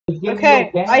give me your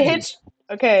Okay, I candy. hit.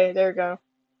 Okay, there we go.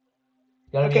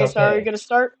 Gotta be Okay, so are we okay. gonna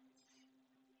start?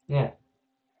 Yeah.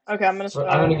 Okay, I'm gonna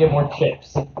I'm gonna start. get more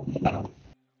chips.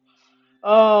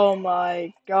 Oh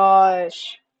my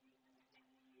gosh.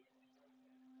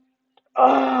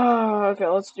 Oh, okay,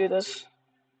 let's do this.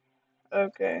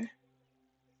 Okay.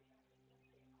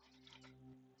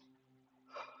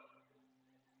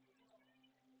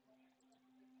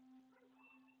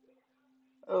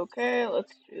 Okay,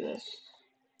 let's do this.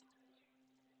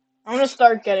 I'm gonna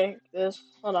start getting this.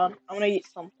 Hold on. I'm gonna eat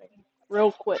something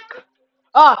real quick.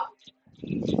 Ah!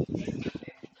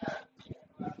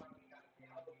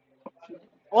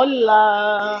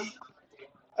 Hola.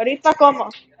 Ahorita como.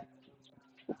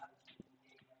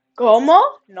 ¿Cómo?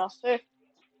 No sé.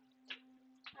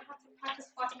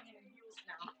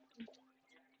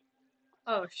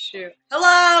 Oh shoot.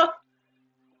 Hello!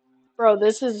 Bro,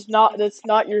 that's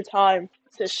not your time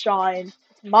to shine.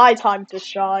 It's my time to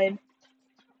shine.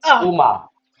 Ah! Uma.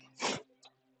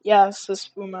 Yes, the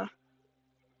spuma.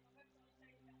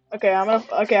 Okay,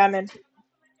 I'm in.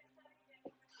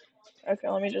 Okay,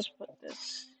 let me just put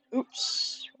this.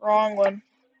 Oops, wrong one.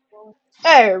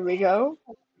 There we go.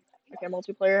 Okay,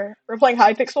 multiplayer. We're playing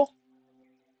Hypixel.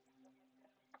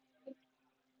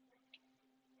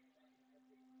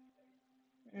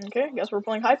 Okay, guess we're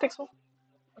playing Hypixel.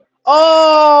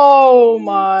 Oh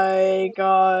my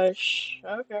gosh.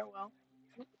 Okay, well.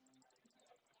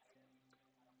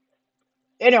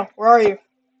 Daniel, where are you?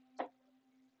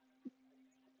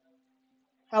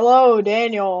 Hello,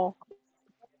 Daniel.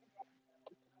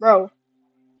 Bro,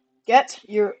 get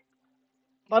your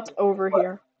butt over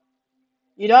here.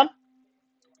 You done?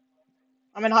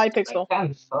 I'm in I Hypixel. kind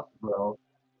of suck, bro.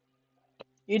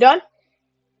 You done?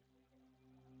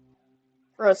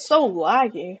 Bro, it's so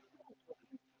laggy.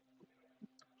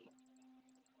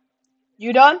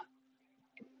 You done?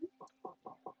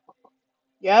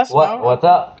 Yes? What? No? What's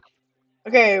up?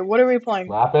 Okay, what are we playing?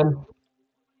 What happened?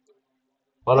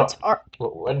 What? What's our...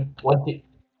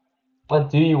 What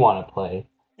do you want to play?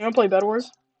 You wanna play Bed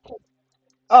Wars?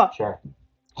 Oh, Sure.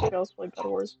 okay, let's play Bed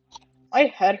Wars. My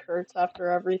head hurts after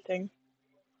everything.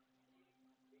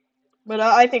 But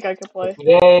I think I could play.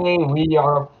 Today we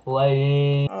are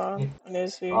playing. I need to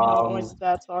see what my Um.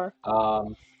 stats are.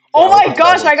 Oh Yeah, we're my playing Bed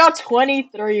gosh, Wars. I got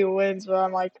 23 wins, but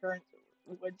my current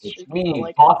win It's streak is at me,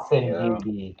 like a Boston 0.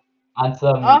 GB, on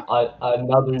some Huh?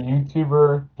 another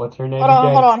YouTuber. What's her name Hold on,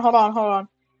 hold again? on, hold on, hold on.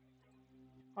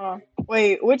 Hold on.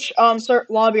 Wait, which sir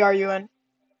lobby are you in?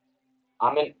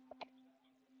 I'm in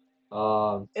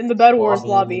In the Bed Wars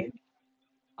lobby. lobby.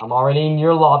 I'm already in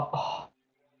your lobby.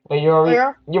 Wait, Oh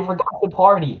yeah? you forgot the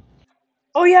party.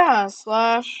 Oh yeah,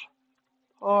 slash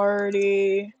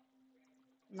party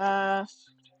masked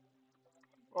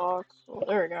voxel.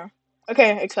 There we go.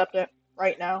 Okay, accept it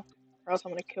right now, or else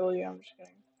I'm gonna kill you. I'm just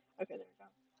kidding. Okay, there you go.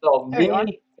 So There you are.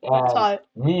 and Saw it.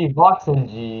 Voxen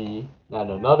G,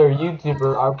 and another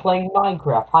YouTuber are playing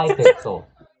Minecraft Hypixel.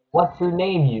 What's your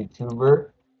name, YouTuber?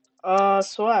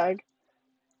 Swag.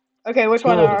 Okay, which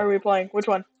one Good. are we playing? Which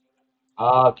one?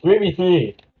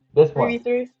 3v3. This one.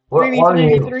 3v3? Where are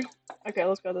 3v3 you? v3? Okay,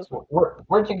 let's go this one.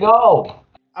 Where'd you go?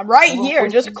 I'm right here.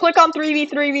 Which, Just click on 3v3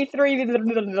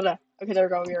 v3. Okay, there we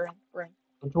go. We're in. We're in.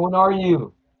 which one are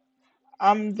you?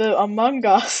 I'm the Among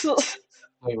Us.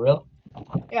 Wait, real?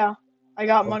 Yeah, I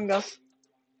got Among Us.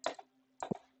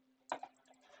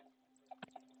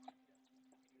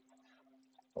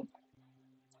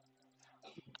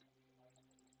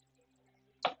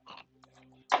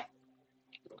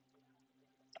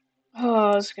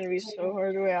 Oh, it's gonna be so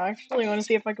hard. Wait, I actually want to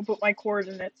see if I can put my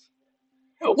coordinates.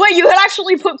 Wait, you had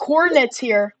actually put coordinates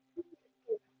here.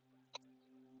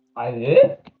 I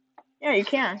did? Yeah, you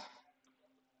can.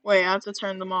 Wait, I have to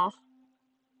turn them off.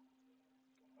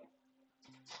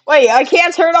 Wait, I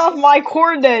can't turn off my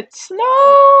coordinates.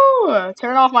 No!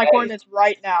 Turn off my Hey, coordinates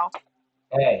right now.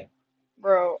 hey,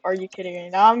 Bro, are you kidding me?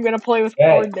 Now I'm gonna play with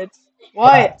hey, coordinates. hey.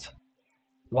 What?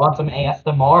 You want some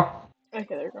ASMR? Okay,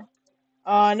 there you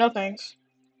go. No thanks.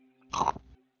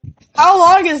 How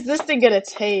long is this thing gonna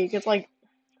take? It's like,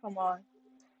 come on.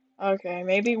 Okay,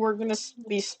 maybe we're gonna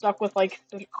be stuck with like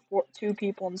two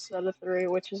people instead of three,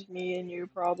 which is me and you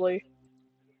probably.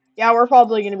 Yeah, we're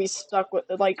probably gonna be stuck with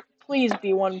like. Please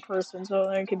be one person so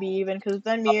it can be even, because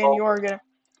then me and you are gonna.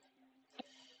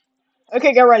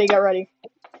 Okay, get ready, get ready.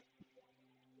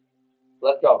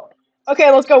 Let's go. Okay,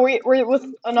 let's go. We're with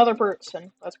another person.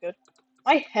 That's good.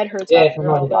 My head hurts Yeah, after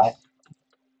all somebody this.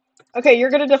 died. Okay,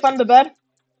 you're gonna defend the bed?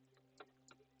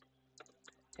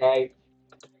 Okay.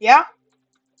 Yeah?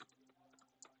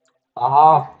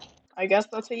 Uh-huh. I guess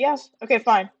that's a yes. Okay,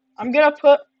 fine. I'm gonna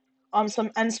put some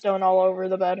endstone all over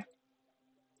the bed.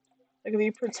 They can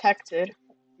be protected.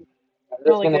 I'm just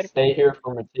Really gonna good. stay here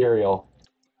for material.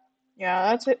 Yeah,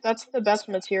 that's it. That's the best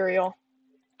material.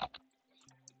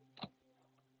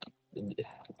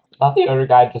 Thought the other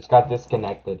guy just got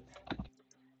disconnected.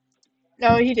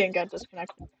 No, he didn't get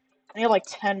disconnected. I need like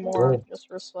 10 more Really? just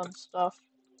for some stuff.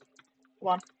 Come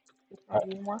on. Alright,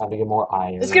 Need more. time to get more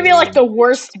This is gonna be like iron. the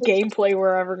worst gameplay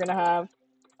we're ever gonna have.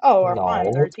 Oh, we're fine.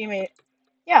 Our No. teammate.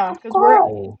 Yeah, because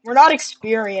Why? we're not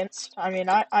experienced. I mean,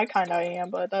 I kind of am,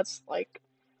 but that's like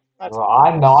that's Well, something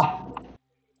I'm else. not.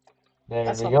 There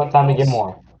That's we go. something Time to get else.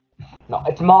 more. No,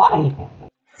 it's mine.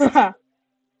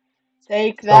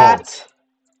 Take So, that.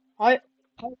 What?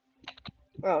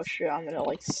 Oh shit, I'm gonna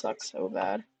like suck so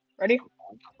bad. Ready?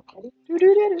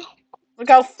 Doo-doo-doo-doo. Look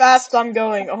how fast I'm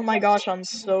going. Oh my gosh, I'm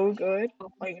so good.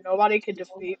 Like nobody could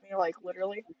defeat me. Like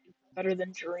literally, better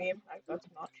than Dream. Like, that's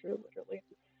not true. Literally.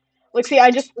 Look, see,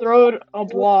 I just throwed a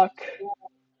block.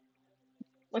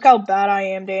 Look how bad I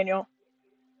am, Daniel.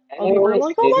 All people are anyways,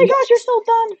 like, "Oh my gosh, you're so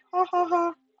done." Ha ha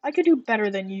ha. I could do better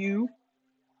than you. You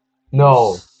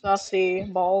no.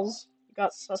 sussy balls. You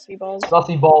got sussy balls.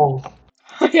 Sussy balls.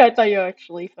 Yeah, I thought you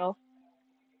actually fell.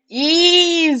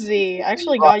 Easy. I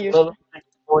actually Bro, got I'm your. literally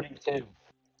 42.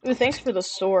 Ooh, thanks for the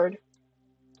sword.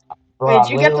 Bro, Wait, did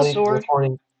I'm you get the literally sword?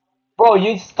 recording. Bro,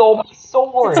 you stole my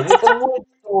sword. It's a wood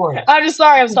sword. I'm just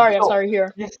sorry. I'm You sorry. I'm stole, sorry.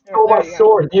 Here. you There, stole there my you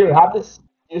sword. Here, have this.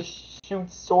 You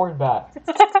shoot sword back.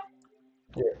 go.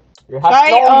 Here. You Should have.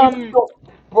 I, No, you stole.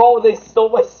 Bro, they stole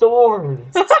my sword.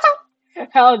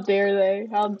 How dare they?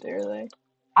 How dare they?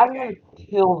 I'm Okay. gonna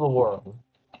kill the world.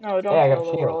 No, Hey, don't I got kill a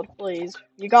the shield. world, please.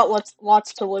 You got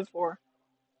lots to live for.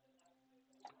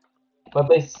 But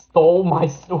they stole my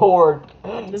sword.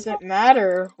 It doesn't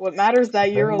matter. What matters is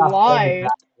that you're Better not say any alive.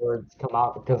 bad words come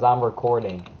out because I'm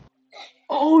recording.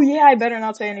 Oh yeah, I better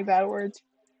not say any bad words.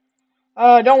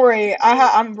 Don't worry.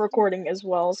 I'm recording as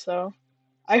well, so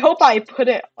I hope I put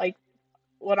it like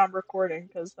what I'm recording,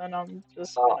 because then I'm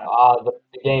just gonna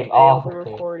The game. fail Oh, the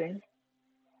okay. recording.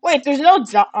 Wait, there's no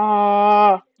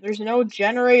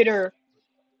generator.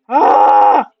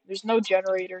 There's no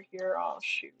generator here. Oh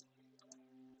shoot.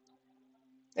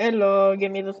 Hello,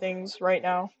 give me the things right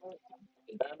now.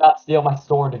 You better not steal my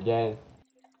sword again.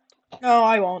 No,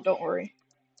 I won't. Don't worry.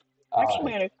 I'm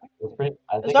actually Alright. gonna.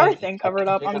 I Is think our thing I covered think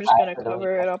up? I'm because just I gonna accidentally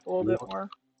cover it pressed up a little bit you. more.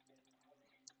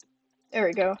 There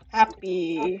we go.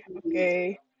 Happy.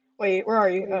 Okay. Wait, where are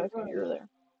you? Okay, you're there.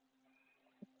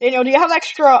 Daniel, do you have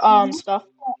extra stuff?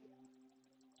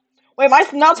 Wait, am I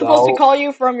not supposed to No. call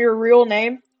you from your real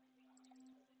name?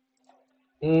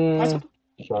 Am I Mm,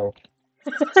 sure.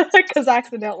 Because I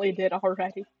accidentally did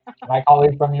already. Can I call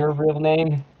you from your real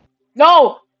name?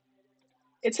 No!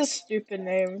 It's a stupid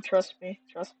name. Trust me.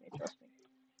 Trust me. Trust me.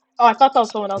 Oh, I thought that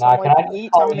was someone else. I'm Nah, like, yeet,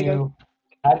 I'm gonna go.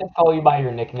 can I just call you by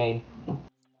your nickname?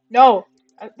 No!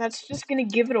 That's just gonna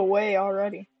give it away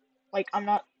already. Like, I'm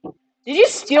not. Did you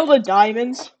steal the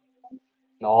diamonds?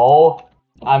 No.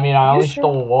 I mean, I You only sure?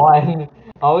 stole one.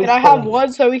 I only Can I have stole.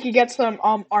 one so we could get some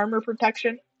armor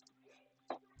protection?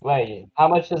 Wait, how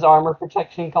much does armor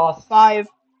protection cost? 5.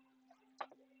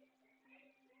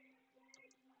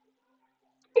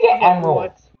 I get You get what?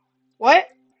 emeralds. What?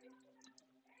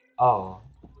 Oh.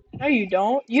 No, you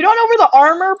don't. You don't know where the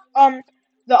armor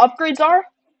the upgrades are?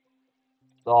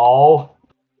 No.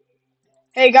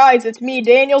 Hey guys, it's me,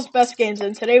 Daniel's Best Games,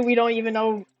 and today we don't even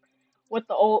know what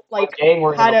the old What like game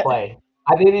we're how gonna to. play?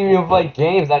 I didn't even play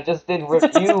games. I just did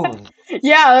reviews.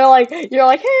 Yeah, they're like you're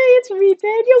like, hey, it's me,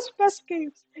 Daniel's Best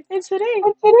Games, and today,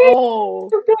 And today oh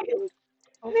we're gonna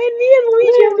man, me and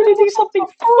Luigi are gonna do something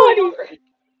funny.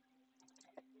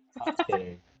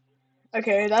 Okay.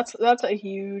 Okay, that's a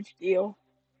huge deal.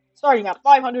 Starting at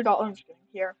 $500. I'm just kidding.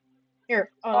 Here.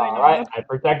 Oh wait, no, Alright, no. I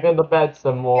protected the bed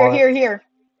some Here, more. here, here.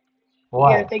 Here,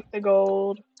 What? take the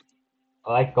gold.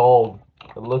 I like gold.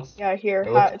 Yeah, here.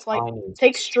 It looks It's like shiny.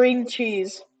 take string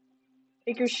cheese.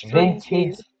 Take your string Vintage.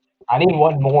 cheese. I need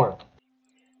one more.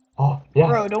 Oh, yes.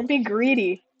 Bro, don't be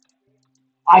greedy.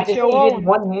 I Get just your needed own.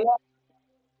 one more.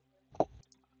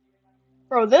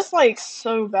 Bro, this like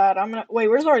so bad. I'm gonna wait.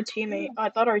 Where's our teammate? I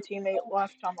thought our teammate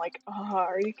left. I'm like,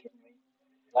 are you kidding me?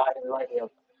 Right here.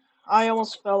 I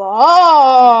almost fell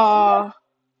off.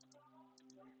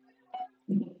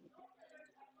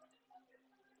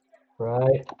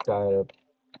 Right. Gotta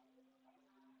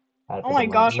Oh put my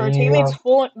them right gosh, our teammate's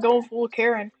here. going full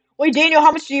Karen. Wait, Daniel,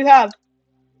 how much do you have?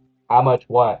 How much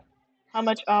what? How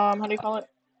much? How do you call it?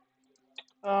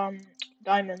 Um,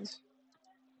 diamonds.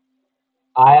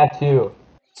 I have two.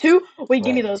 2? Wait,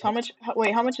 give me Right. those. How much?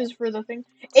 Wait, how much is for the thing?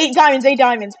 8 diamonds. 8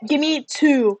 diamonds. Give me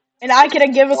 2, and I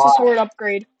can give us a Why? sword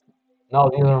upgrade. No,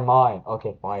 these are mine.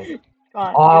 Okay, fine. Come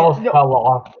on, Oh, I almost no, fell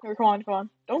off. here, come on, come on.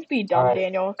 Don't be dumb, Alright.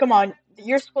 Daniel. Come on,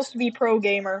 you're supposed to be pro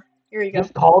gamer. Here you go.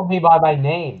 Just called me by my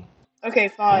name. Okay,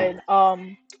 fine.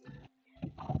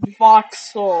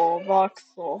 Voxel.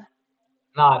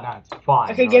 Nah, it's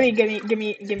fine. Okay, Alright. give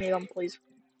me them, please.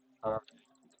 Alright.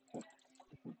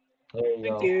 There you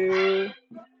Thank go. you.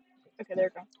 Okay, there you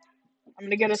go. I'm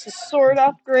gonna get us a sword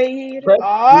upgrade. Press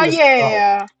Oh Q to throw.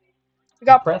 yeah, we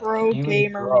got Press pro Q to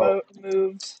gamer throw.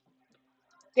 moves.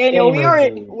 Daniel, Gamer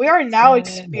move. we are now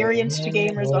experienced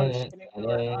gamers. I'm just kidding. We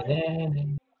are not.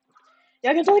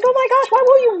 Yeah, it's like, oh my gosh, why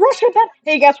will you rush at that?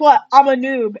 Hey, guess what? I'm a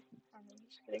noob. I'm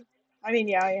just kidding. I mean,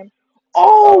 yeah, I am.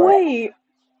 Oh Alright. wait,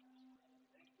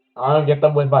 I'm gonna get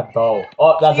them with my bow.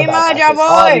 Oh, that's a bad Shima tactic.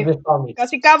 Oh, they Javoy, just saw me.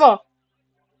 kasi kavo.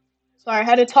 Sorry, I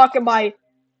had to talk in my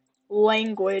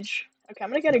language. Okay, I'm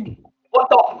gonna get a. What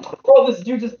the? Bro, this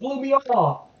dude just blew me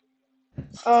off.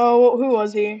 Oh, who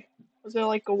was he? Was it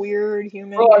like a weird Bro,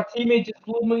 human? our teammate just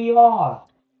blew me off.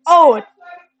 Oh,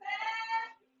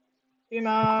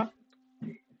 Shima,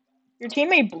 your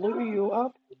teammate blew you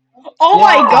up. Oh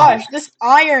my Yeah. gosh, this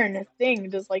iron thing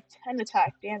does like 10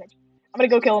 attack damage. I'm gonna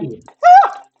go kill him. Dude.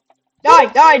 Ah!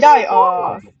 Die!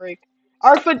 Oh, freak.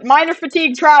 Minor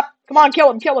fatigue trap. Come on,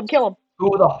 kill him.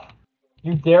 Who the?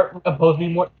 You dare oppose me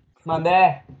more? My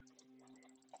man.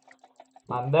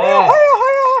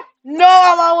 No,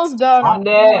 I'm almost done. My Oh my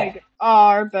man. god. Oh,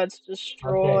 our bed's Okay.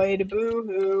 destroyed. Boo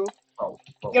hoo. Bro,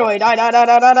 Get away. Die.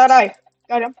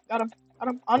 Got him.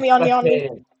 On me.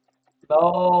 spectating.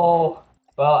 No.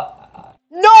 But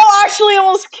No, actually,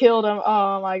 almost killed him.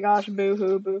 Oh my gosh. Boo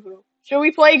hoo. Should we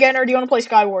play again, or do you want to play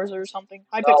Sky Wars or something?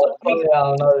 no, Hypixel. let's play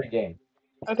another game.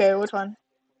 Okay, which one?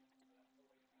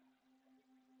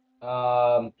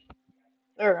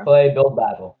 There. Play build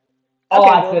battle. Oh, Okay,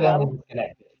 I build accidentally battle.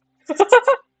 disconnected.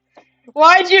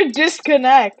 Why'd you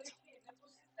disconnect?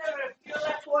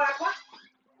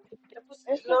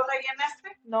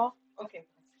 No. Ok.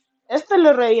 Este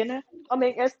lo rellené. I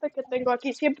mean, este que tengo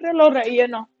aquí siempre lo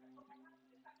relleno.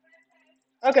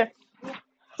 Okay.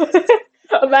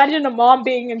 Imagine a mom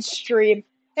being in stream.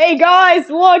 Hey guys,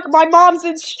 look, my mom's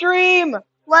in stream.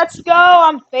 Let's go.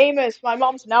 I'm famous. My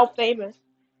mom's now famous.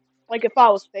 Like if I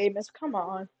was famous. Come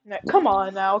on. Come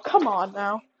on now.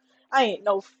 I ain't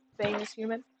no famous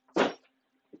human.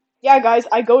 Yeah, guys,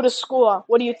 I go to school.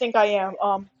 What do you think I am?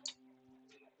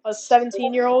 A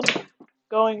 17-year-old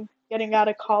getting out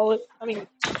of college. I mean,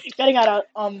 getting out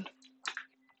of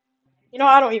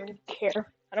I don't even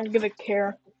care. I don't give a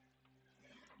care.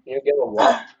 You give a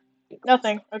what?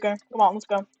 Nothing. Okay, come on, let's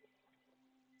go.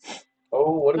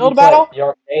 Oh, what do Build we play? battle? The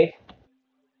arcade?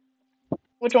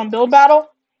 Which one? Build battle?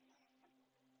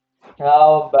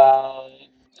 How about...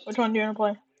 Which one do you want to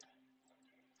play?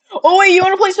 Oh wait, you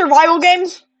want to play survival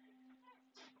games?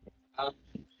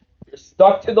 You're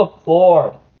stuck to the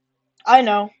floor. I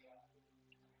know. Can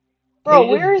Bro, you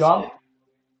where just is... jump?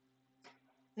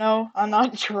 No, I'm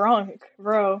not drunk,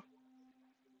 bro.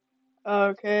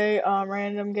 Okay,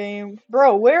 random game.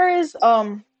 Bro, where is,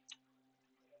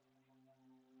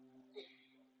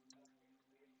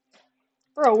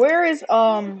 Bro, where is,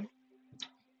 Survival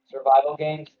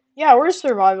games? Yeah, where's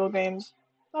survival games?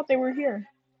 Thought they were here.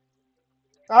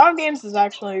 Survival games is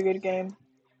actually a good game.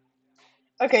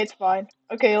 Okay, it's fine.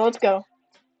 Okay, let's go.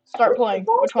 Start Where's playing.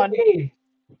 survival Which one? games?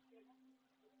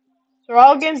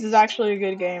 Survival games is actually a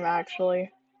good game,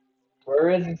 actually. Where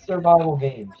is the survival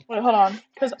games? Wait, hold on.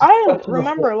 Because I Stuck to the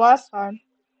remember floor. last time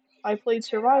I played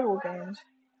survival games.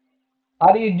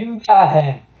 How do you do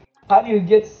that? How do you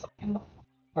get stuck in the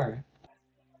floor?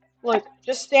 Look,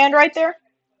 just stand right there.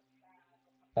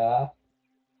 Yeah.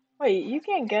 Wait, you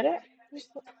can't get it?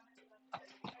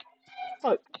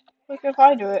 Look. Look if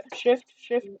I do it. Shift.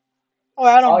 Oh,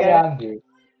 I don't Oh get yeah, it. I'm dude.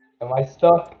 Am I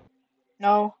stuck?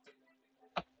 No.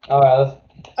 Alright, let's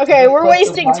Okay, just we're play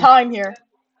wasting time here.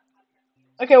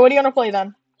 Okay, what are you gonna play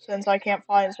then? Since I can't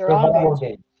find survival survival games.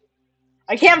 games.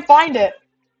 I can't find it.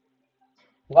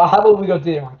 Well, how about we go to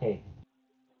the arcade?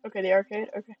 Okay, the arcade.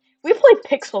 Okay. We play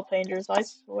Pixel Painters, I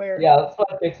swear. Yeah, let's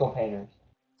play Pixel Painters.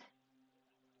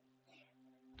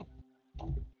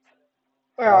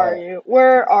 Where are you?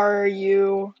 Where are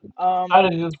you? I'm gonna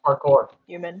do the parkour.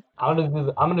 Human. I'm gonna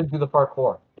do the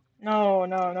parkour.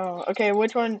 No. Okay,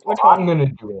 which one? Which I'm one? gonna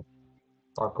do it.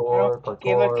 Parkour, I don't parkour,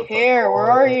 give a parkour. care.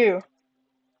 Where are you?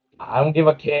 I don't give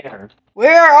a care.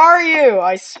 Where are you?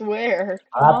 I swear.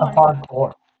 Come I'm at the on.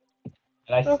 parkour.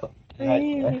 And The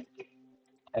freak.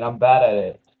 and I'm bad at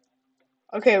it.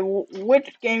 Okay,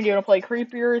 which game do you want to play?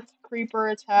 Creeper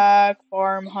Attack,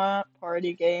 Farm Hunt,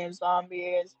 Party Games,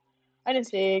 Zombies, Hide and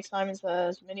Seek, Simon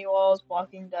Says, Mini Walls,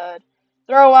 Walking Dead,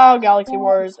 Throw Out, Galaxy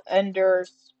Wars, Ender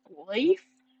Splife,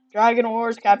 Dragon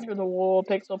Wars, Capture the Wool,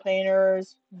 Pixel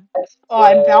Painters. Let's Oh,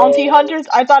 and Bounty play. Hunters?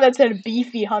 I thought it said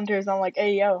Beefy Hunters. I'm like,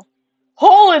 hey, yo.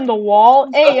 Hole in the Wall?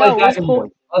 Hey, Let's play yo, what's Dragon hole?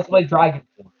 Wars. Let's play Dragon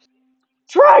Wars.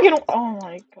 Dragon. Oh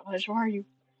my gosh, why are you?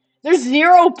 There's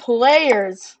 0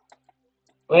 players.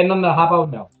 Wait, no. How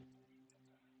about no?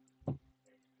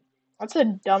 That's a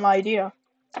dumb idea.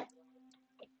 I'm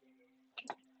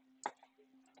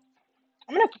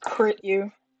gonna crit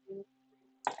you.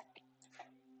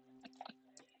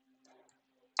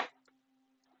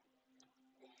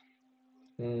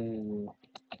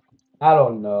 I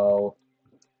don't know.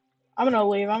 I'm gonna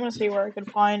leave. I'm gonna see where I can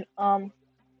find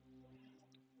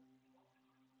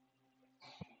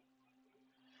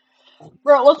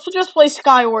Bro, let's just play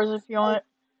Sky Wars if you want.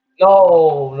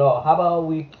 No. How about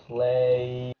we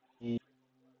play?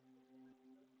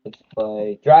 Let's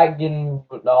play Dragon.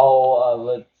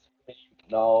 No.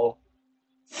 No.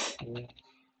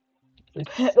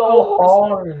 It's so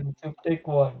hard to pick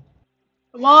one.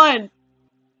 Come on.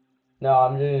 No,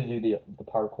 I'm gonna do the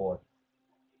parkour.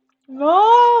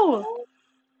 No.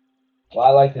 Well, I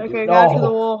like to do Okay, Capture the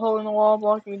no. Wool, Hole in the Wall,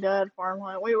 Walking Dead,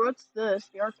 Farmland. Wait, what's this?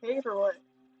 The arcade or what?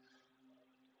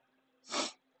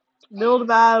 Build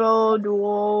Battle,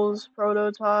 Duels,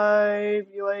 Prototype,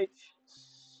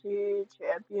 UHC,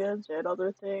 Champions, and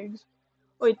other things.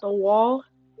 Wait, the wall?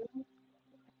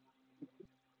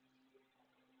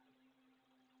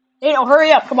 Hey, no,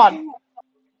 hurry up, come on.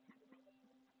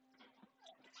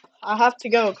 I have to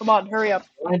go, come on, hurry up.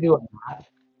 You want to do a map?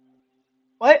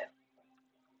 What?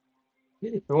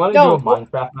 You want to do No, a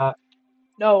Minecraft map?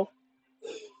 no.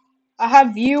 I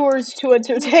have viewers to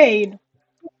entertain.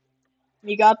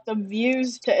 You got the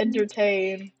views to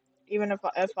entertain. Even if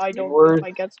I don't, if Viewers? I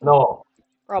get some, No.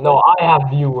 probably. No, I have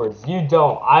viewers. You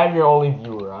don't. I'm your only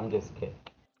viewer. I'm just kidding.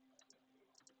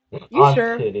 You I'm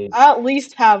sure? kidding. I at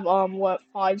least have, what,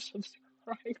 5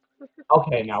 subscribers?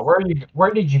 Okay, now where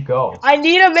did you go? I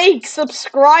need to make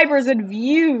subscribers and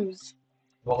views.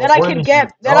 Well, Then I where could did you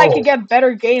get go?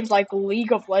 better games like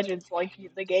League of Legends, like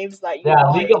the games that you Yeah,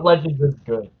 League wanted. of Legends is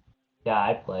good. Yeah,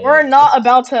 I play We're it. not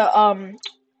about to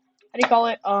how do you call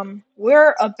it?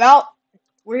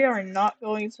 We are not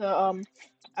going to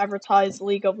advertise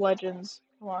League of Legends.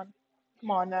 Come on. Come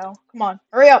on now. Come on.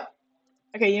 Hurry up.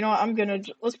 Okay, you know what?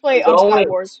 Let's play Sky Going.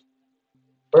 Wars.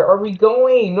 Where are we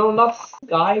going? No, not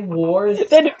Sky Wars.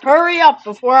 Then hurry up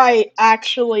before I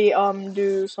actually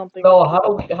do something No, with how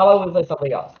you. about we play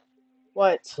something else?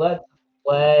 What? Let's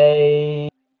play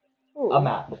a Ooh,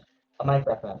 map. A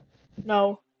Minecraft map.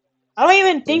 no. I don't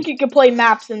even think you can play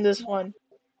maps in this one.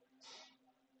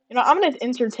 You know, I'm gonna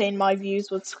entertain my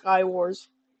views with Sky Wars.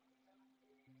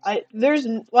 There's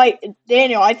like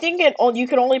Daniel. I think you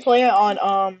can only play it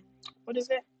on what is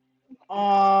it?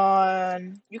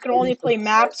 On you can At only least play subscribe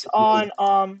maps to me.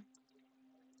 on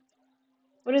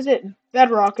what is it?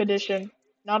 Bedrock Edition,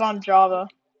 not on Java.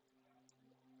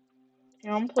 You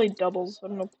know, I'm gonna play doubles.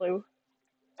 I'm gonna play.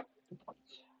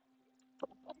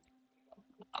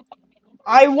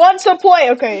 I want to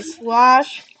play. Okay,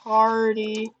 slash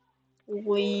party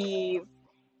leave.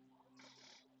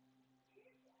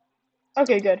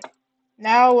 Okay, good.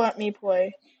 Now let me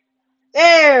play.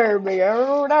 There we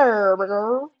go. There we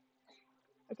go.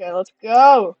 Okay, let's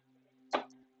go.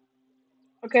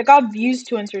 Okay, I got views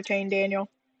to entertain, Daniel.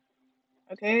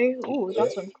 Okay. Ooh, we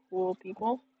got some cool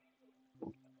people.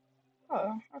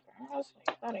 Oh, okay.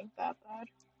 That ain't that bad.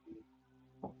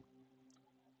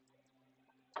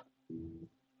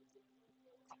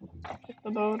 Pick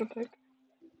the bow to pick.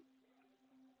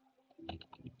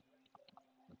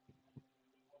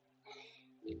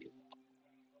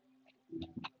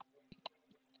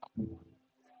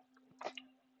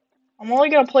 I'm only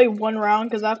gonna play one round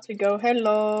because I have to go.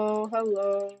 Hello,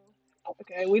 hello.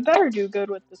 Okay, we better do good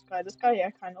with this guy. This guy,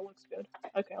 yeah, kind of looks good.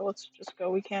 Okay, let's just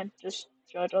go. We can't just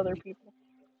judge other people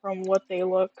from what they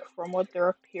look, from what their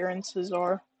appearances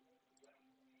are.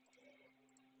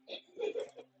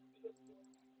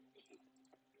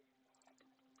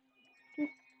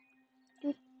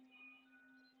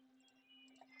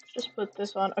 Just put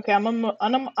this on. Okay, I'm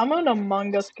an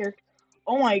Among Us character.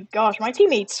 Oh my gosh, my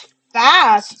teammate's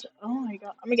fast. Oh my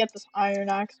god, I'm gonna get this Iron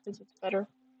Axe because it's better.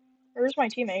 Where's my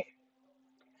teammate?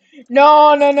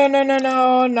 No, no, no, no, no,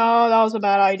 no, no. That was a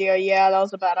bad idea. Yeah, that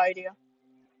was a bad idea.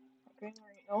 Okay, there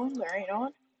ain't no one. There ain't no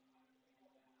one.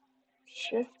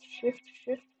 Shift, shift,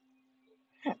 shift.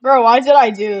 Bro, why did I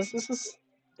do this? This is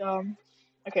dumb.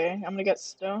 Okay, I'm gonna get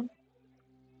stone.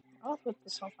 I'll put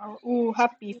this on flower. Ooh,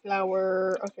 happy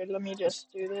flower. Okay, let me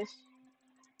just do this.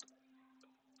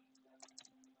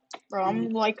 Bro, I'm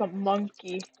like a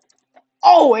monkey.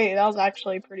 Oh wait, that was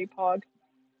actually pretty pog.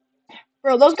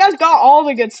 Bro, those guys got all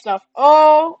the good stuff.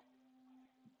 Oh,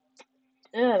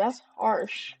 yeah, that's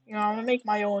harsh. You know, I'm gonna make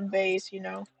my own base. You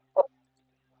know,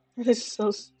 this is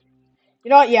so. You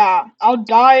know what? Yeah, I'll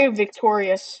die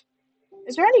victorious.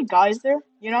 Is there any guys there?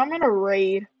 You know, I'm gonna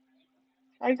raid.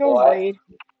 I go What? raid.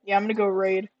 Yeah, I'm gonna go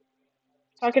raid.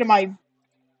 Talking to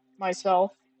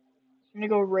myself. I'm gonna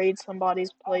go raid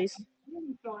somebody's place.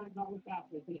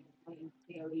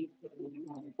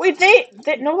 Wait, they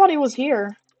nobody was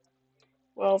here.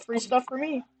 Well, free stuff for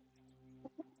me.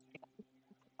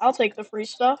 I'll take the free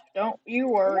stuff. Don't you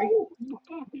worry.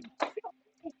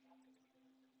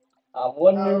 I'm I'll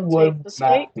wondering what take the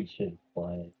map steak. we should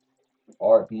play.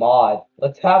 Or mod.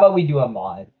 How about we do a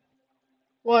mod?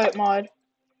 What mod?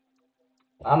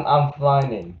 I'm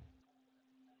finding.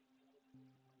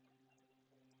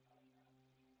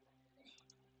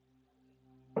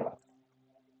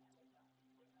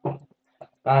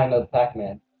 I know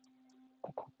Pac-Man.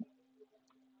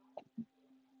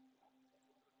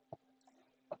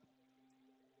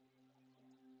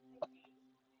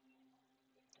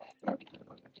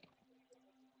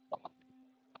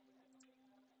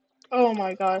 Oh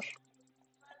my gosh.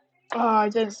 Oh, I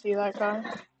didn't see that guy.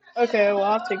 Okay, we'll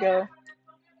have to go.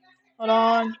 Hold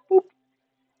on. Boop.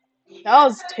 That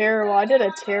was terrible. I did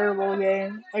a terrible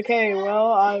game. Okay,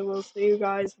 well, I will see you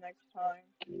guys next time.